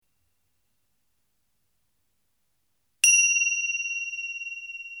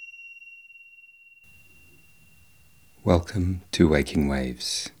Welcome to Waking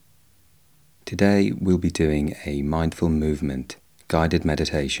Waves. Today we'll be doing a mindful movement guided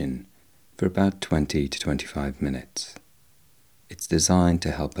meditation for about 20 to 25 minutes. It's designed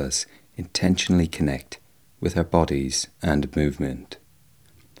to help us intentionally connect with our bodies and movement,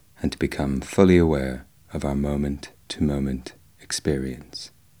 and to become fully aware of our moment-to-moment experience.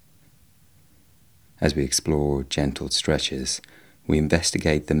 As we explore gentle stretches, we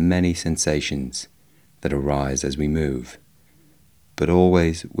investigate the many sensations that arise as we move, but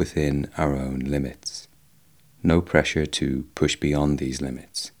always within our own limits. No pressure to push beyond these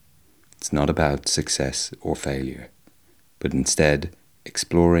limits. It's not about success or failure, but instead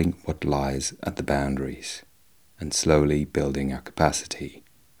exploring what lies at the boundaries and slowly building our capacity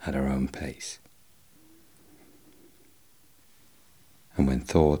at our own pace. And when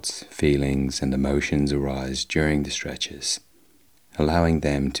thoughts, feelings, and emotions arise during the stretches, allowing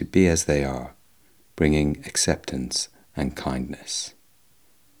them to be as they are, bringing acceptance and kindness.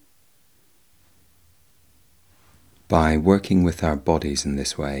 By working with our bodies in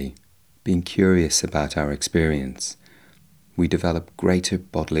this way, being curious about our experience, we develop greater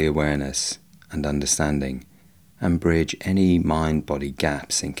bodily awareness and understanding, and bridge any mind-body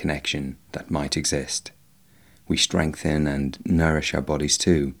gaps in connection that might exist. We strengthen and nourish our bodies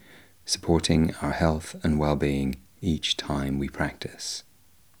too, supporting our health and well-being each time we practice.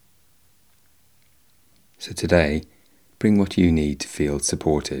 So today, bring what you need to feel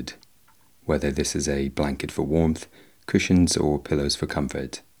supported, whether this is a blanket for warmth, cushions or pillows for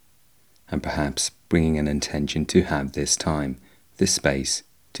comfort, and perhaps bringing an intention to have this time, this space,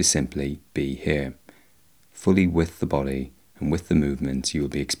 to simply be here, fully with the body and with the movements you will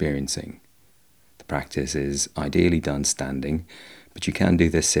be experiencing. The practice is ideally done standing, but you can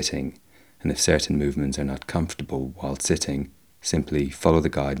do this sitting, and if certain movements are not comfortable while sitting, simply follow the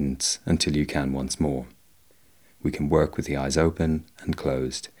guidance until you can once more. We can work with the eyes open and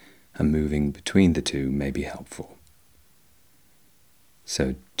closed, and moving between the two may be helpful.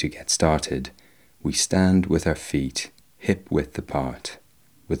 So to get started, we stand with our feet hip-width apart,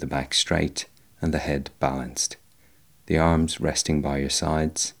 with the back straight and the head balanced, the arms resting by your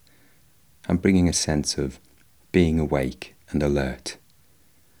sides, and bringing a sense of being awake and alert,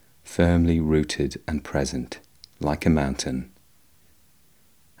 firmly rooted and present, like a mountain.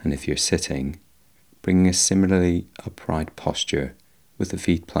 And if you're sitting, bringing a similarly upright posture with the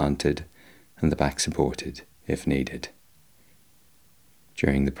feet planted and the back supported if needed.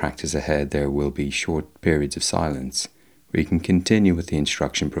 During the practice ahead, there will be short periods of silence where you can continue with the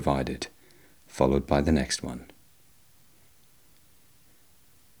instruction provided, followed by the next one.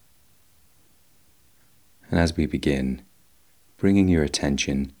 And as we begin, bringing your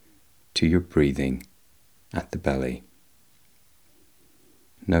attention to your breathing at the belly,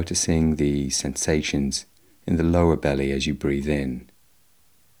 noticing the sensations in the lower belly as you breathe in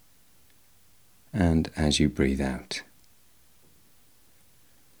and as you breathe out.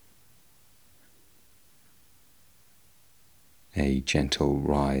 A gentle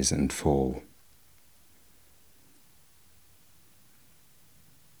rise and fall.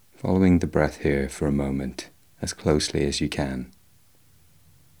 Following the breath here for a moment as closely as you can.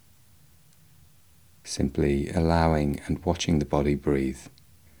 Simply allowing and watching the body breathe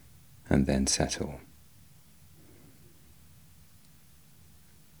and then settle.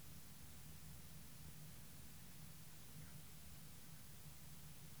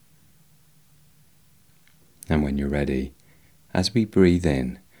 And when you're ready, as we breathe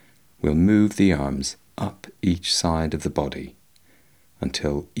in, we'll move the arms up each side of the body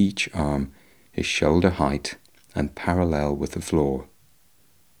until each arm is shoulder height and parallel with the floor,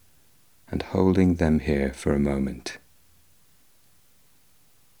 and holding them here for a moment.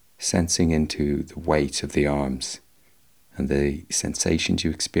 Sensing into the weight of the arms and the sensations you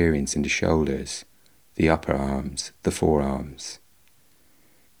experience in the shoulders, the upper arms, the forearms.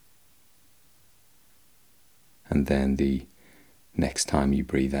 And then the next time you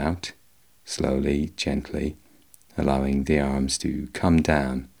breathe out, slowly, gently, allowing the arms to come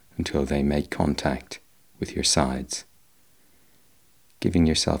down until they make contact with your sides, giving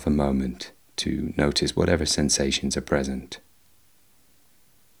yourself a moment to notice whatever sensations are present.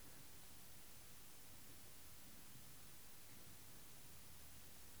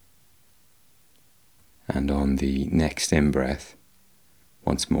 And on the next in-breath,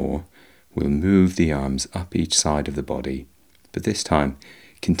 once more, we'll move the arms up each side of the body, but this time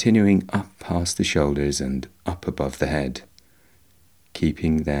continuing up past the shoulders and up above the head,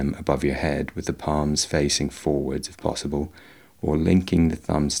 keeping them above your head with the palms facing forwards if possible, or linking the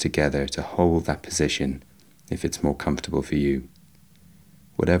thumbs together to hold that position if it's more comfortable for you.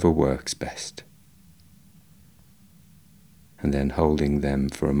 Whatever works best. and then holding them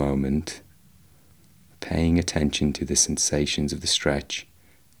for a moment, paying attention to the sensations of the stretch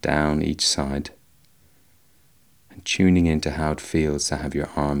down each side, and tuning into how it feels to have your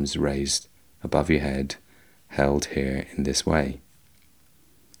arms raised above your head, held here in this way.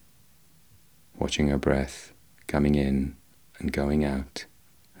 Watching our breath coming in and going out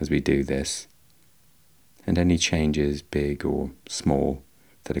as we do this, and any changes, big or small,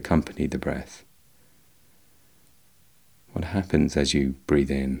 that accompany the breath. What happens as you breathe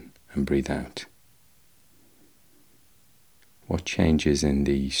in and breathe out? What changes in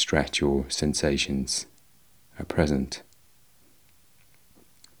the stretch or sensations are present?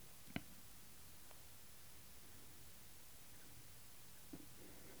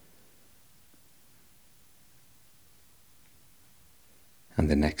 And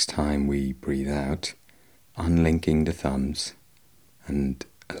the next time we breathe out, unlinking the thumbs and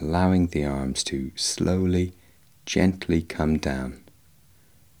allowing the arms to slowly, gently come down.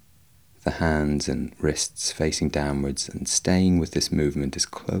 The hands and wrists facing downwards and staying with this movement as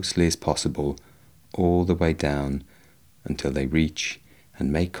closely as possible all the way down until they reach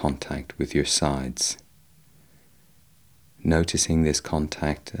and make contact with your sides. Noticing this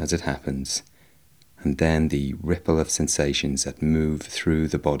contact as it happens, and then the ripple of sensations that move through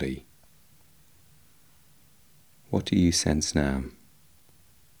the body. What do you sense now?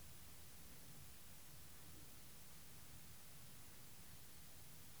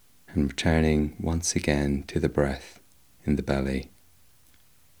 And returning once again to the breath in the belly,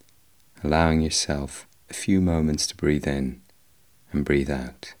 allowing yourself a few moments to breathe in and breathe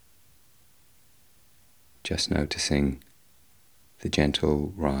out. Just noticing the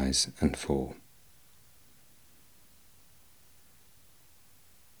gentle rise and fall.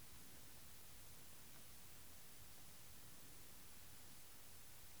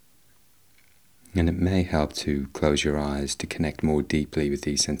 And it may help to close your eyes to connect more deeply with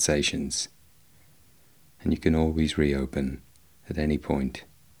these sensations. And you can always reopen at any point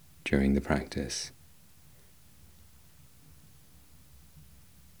during the practice.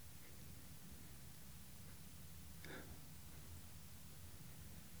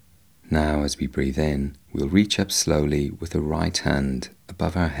 Now, as we breathe in, we'll reach up slowly with the right hand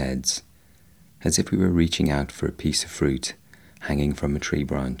above our heads, as if we were reaching out for a piece of fruit hanging from a tree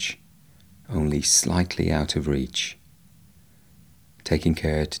branch, only slightly out of reach. Taking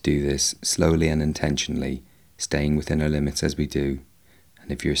care to do this slowly and intentionally, staying within our limits as we do.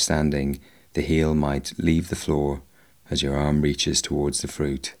 And if you're standing, the heel might leave the floor as your arm reaches towards the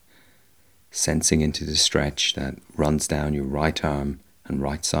fruit, sensing into the stretch that runs down your right arm and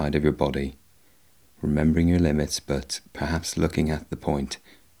right side of your body, remembering your limits, but perhaps looking at the point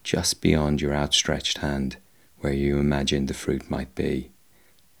just beyond your outstretched hand where you imagine the fruit might be.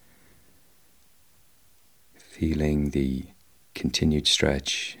 Feeling the continued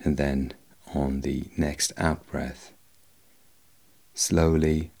stretch, and then on the next out breath,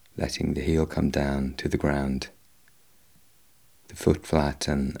 slowly letting the heel come down to the ground, the foot flat,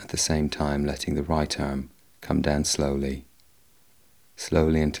 and at the same time letting the right arm come down slowly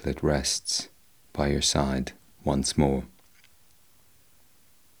until it rests by your side once more.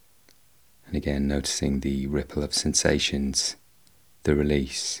 And again, noticing the ripple of sensations, the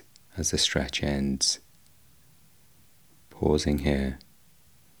release as the stretch ends. Pausing here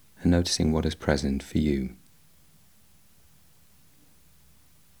and noticing what is present for you.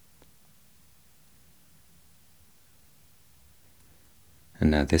 And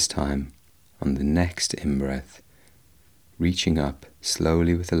now this time, on the next in-breath, reaching up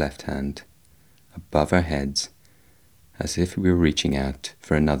slowly with the left hand above our heads, as if we were reaching out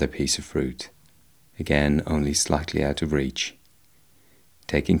for another piece of fruit, again only slightly out of reach.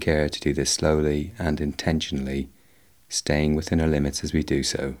 Taking care to do this slowly and intentionally, staying within our limits as we do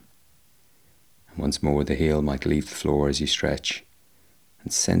so. And once more, the heel might leave the floor as you stretch,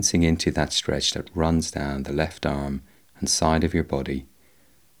 and sensing into that stretch that runs down the left arm and side of your body,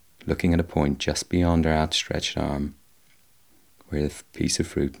 looking at a point just beyond our outstretched arm where the piece of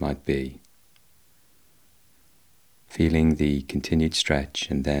fruit might be. Feeling the continued stretch,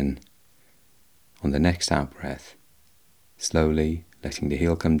 and then on the next out breath, slowly letting the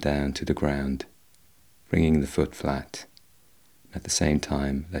heel come down to the ground, bringing the foot flat, and at the same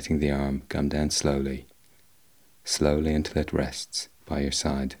time letting the arm come down slowly until it rests by your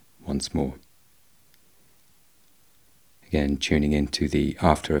side once more. Again, tuning into the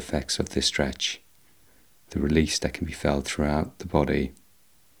after effects of this stretch, the release that can be felt throughout the body,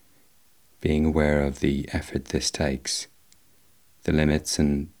 being aware of the effort this takes, the limits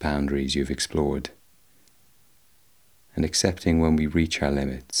and boundaries you've explored, and accepting when we reach our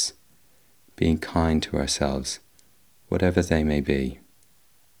limits, being kind to ourselves whatever they may be.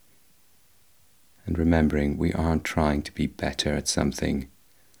 And remembering we aren't trying to be better at something,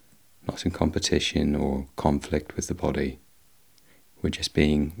 not in competition or conflict with the body. We're just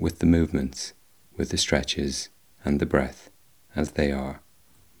being with the movements, with the stretches and the breath as they are,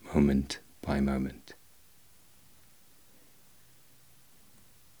 moment by moment.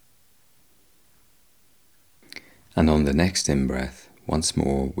 And on the next in-breath, once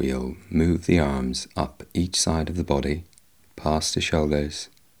more we'll move the arms up each side of the body, past the shoulders,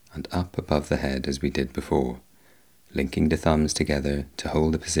 and up above the head as we did before, linking the thumbs together to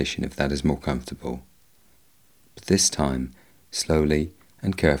hold the position if that is more comfortable. But this time, slowly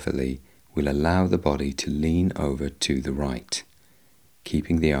and carefully, we'll allow the body to lean over to the right,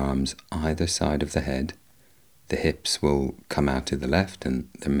 keeping the arms either side of the head. The hips will come out to the left, and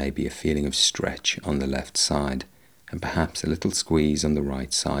there may be a feeling of stretch on the left side, and perhaps a little squeeze on the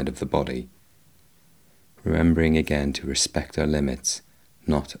right side of the body. Remembering again to respect our limits,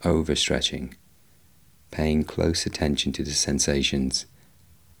 not overstretching, paying close attention to the sensations.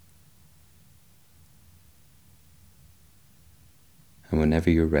 And whenever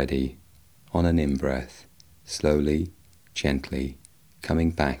you're ready, on an in-breath, slowly, gently,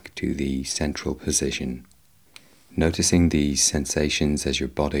 coming back to the central position. Noticing these sensations as your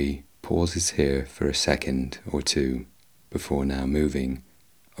body pauses here for a second or two before now moving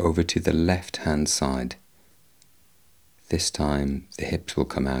over to the left-hand side. This time the hips will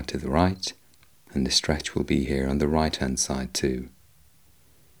come out to the right and the stretch will be here on the right-hand side too.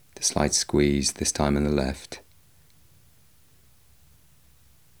 The slight squeeze this time on the left.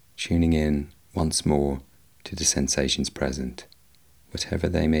 Tuning in once more to the sensations present, whatever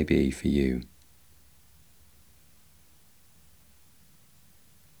they may be for you.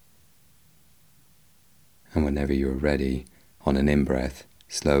 And whenever you're ready, on an in-breath,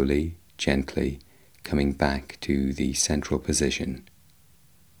 slowly, gently, coming back to the central position.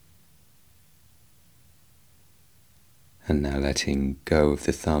 And now letting go of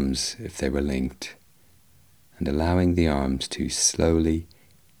the thumbs if they were linked, and allowing the arms to slowly,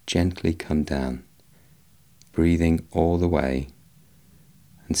 gently come down, breathing all the way,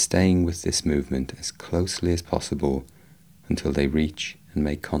 and staying with this movement as closely as possible until they reach and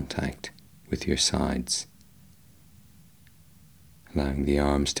make contact with your sides. Allowing the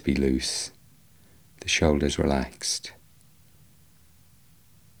arms to be loose, the shoulders relaxed,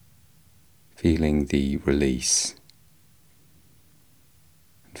 feeling the release,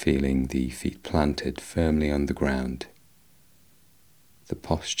 and feeling the feet planted firmly on the ground, the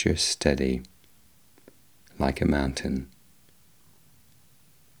posture steady like a mountain,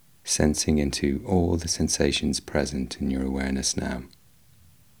 sensing into all the sensations present in your awareness now.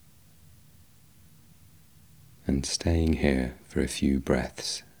 And staying here for a few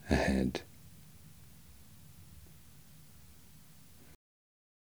breaths ahead.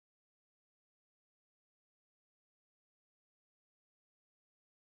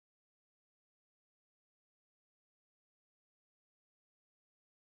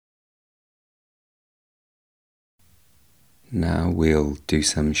 Now we'll do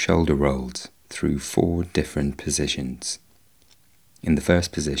some shoulder rolls through 4 different positions. In the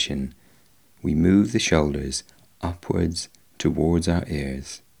first position, we move the shoulders upwards towards our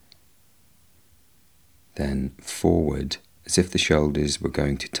ears, then forward as if the shoulders were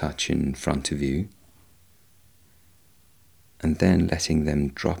going to touch in front of you, and then letting them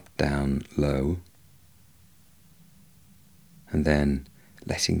drop down low, and then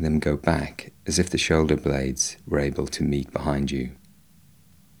letting them go back as if the shoulder blades were able to meet behind you.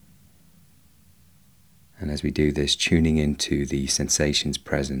 And as we do this, tuning into the sensations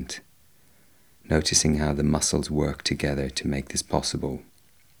present, noticing how the muscles work together to make this possible.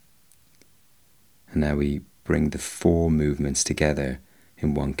 And now we bring the 4 movements together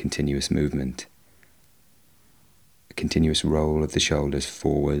in one continuous movement. A continuous roll of the shoulders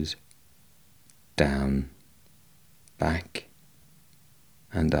forward, down, back,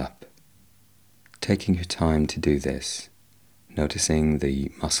 and up. Taking your time to do this, noticing the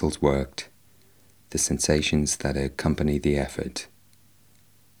muscles worked, the sensations that accompany the effort.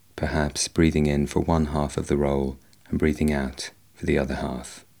 Perhaps breathing in for one half of the roll and breathing out for the other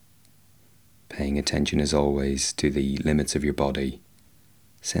half. Paying attention as always to the limits of your body,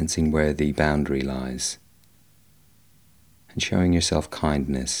 sensing where the boundary lies, and showing yourself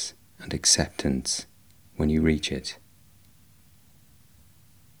kindness and acceptance when you reach it.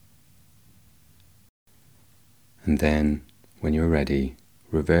 And then, when you're ready,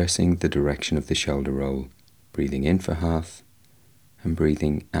 reversing the direction of the shoulder roll, breathing in for half and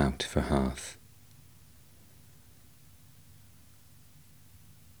breathing out for half.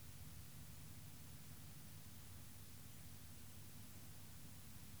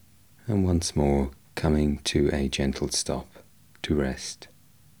 And once more, coming to a gentle stop to rest.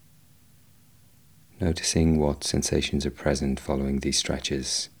 Noticing what sensations are present following these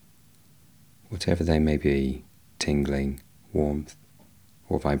stretches, whatever they may be, tingling, warmth,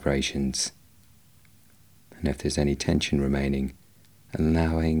 or vibrations. And if there's any tension remaining,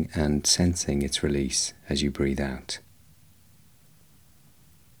 allowing and sensing its release as you breathe out.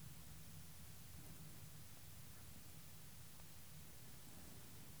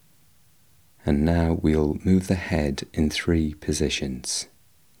 And now we'll move the head in 3 positions.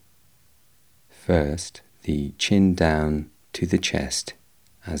 First, the chin down to the chest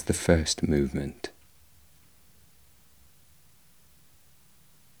as the first movement.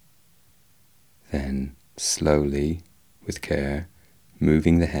 Then, slowly, with care,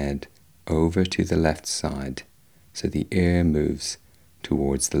 moving the head over to the left side so the ear moves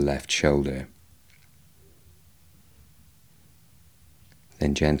towards the left shoulder.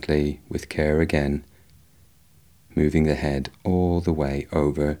 Then gently, with care again, moving the head all the way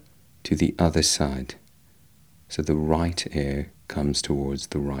over to the other side so the right ear comes towards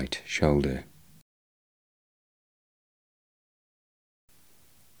the right shoulder.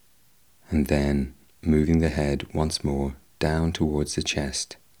 And then moving the head once more down towards the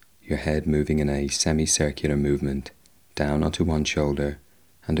chest, your head moving in a semicircular movement down onto one shoulder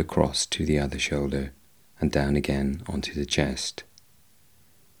and across to the other shoulder and down again onto the chest.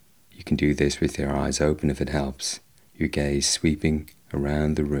 You can do this with your eyes open if it helps, your gaze sweeping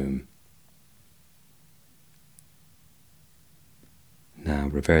around the room. Now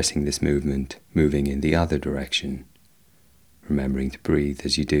reversing this movement, moving in the other direction, remembering to breathe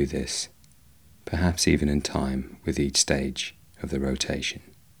as you do this, perhaps even in time with each stage of the rotation.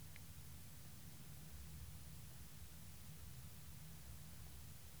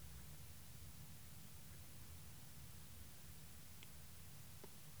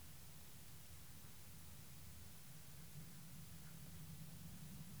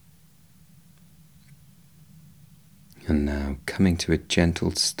 And now coming to a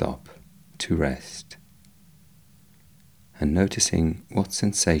gentle stop to rest, and noticing what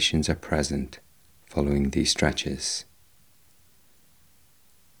sensations are present following these stretches,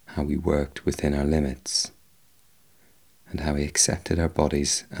 how we worked within our limits, and how we accepted our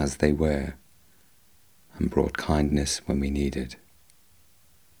bodies as they were and brought kindness when we needed.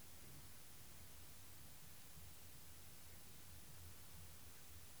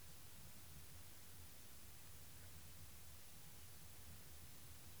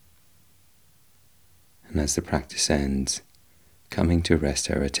 And as the practice ends, coming to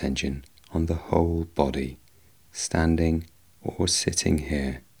rest our attention on the whole body, standing or sitting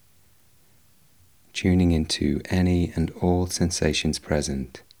here, tuning into any and all sensations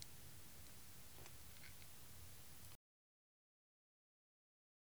present.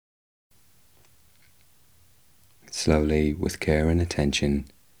 Slowly, with care and attention,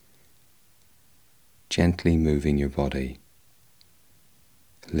 gently moving your body,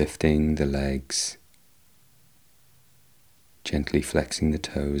 lifting the legs, gently flexing the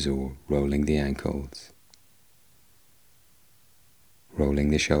toes or rolling the ankles, rolling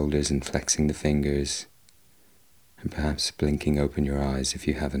the shoulders and flexing the fingers, and perhaps blinking open your eyes if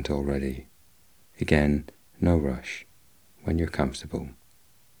you haven't already. Again, no rush, when you're comfortable.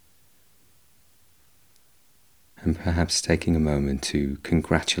 And perhaps taking a moment to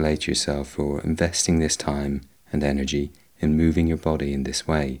congratulate yourself for investing this time and energy in moving your body in this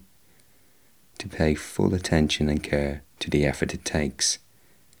way, to pay full attention and care to the effort it takes,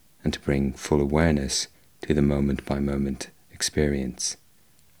 and to bring full awareness to the moment-by-moment experience,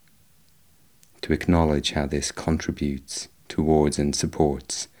 to acknowledge how this contributes towards and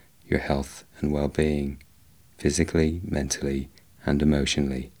supports your health and well-being, physically, mentally, and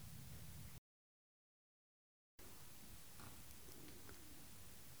emotionally.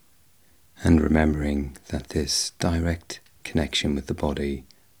 And remembering that this direct connection with the body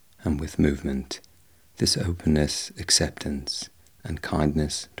and with movement, this openness, acceptance, and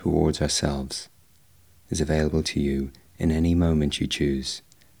kindness towards ourselves is available to you in any moment you choose,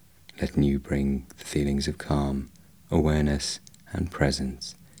 letting you bring the feelings of calm, awareness, and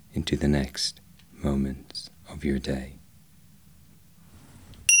presence into the next moments of your day.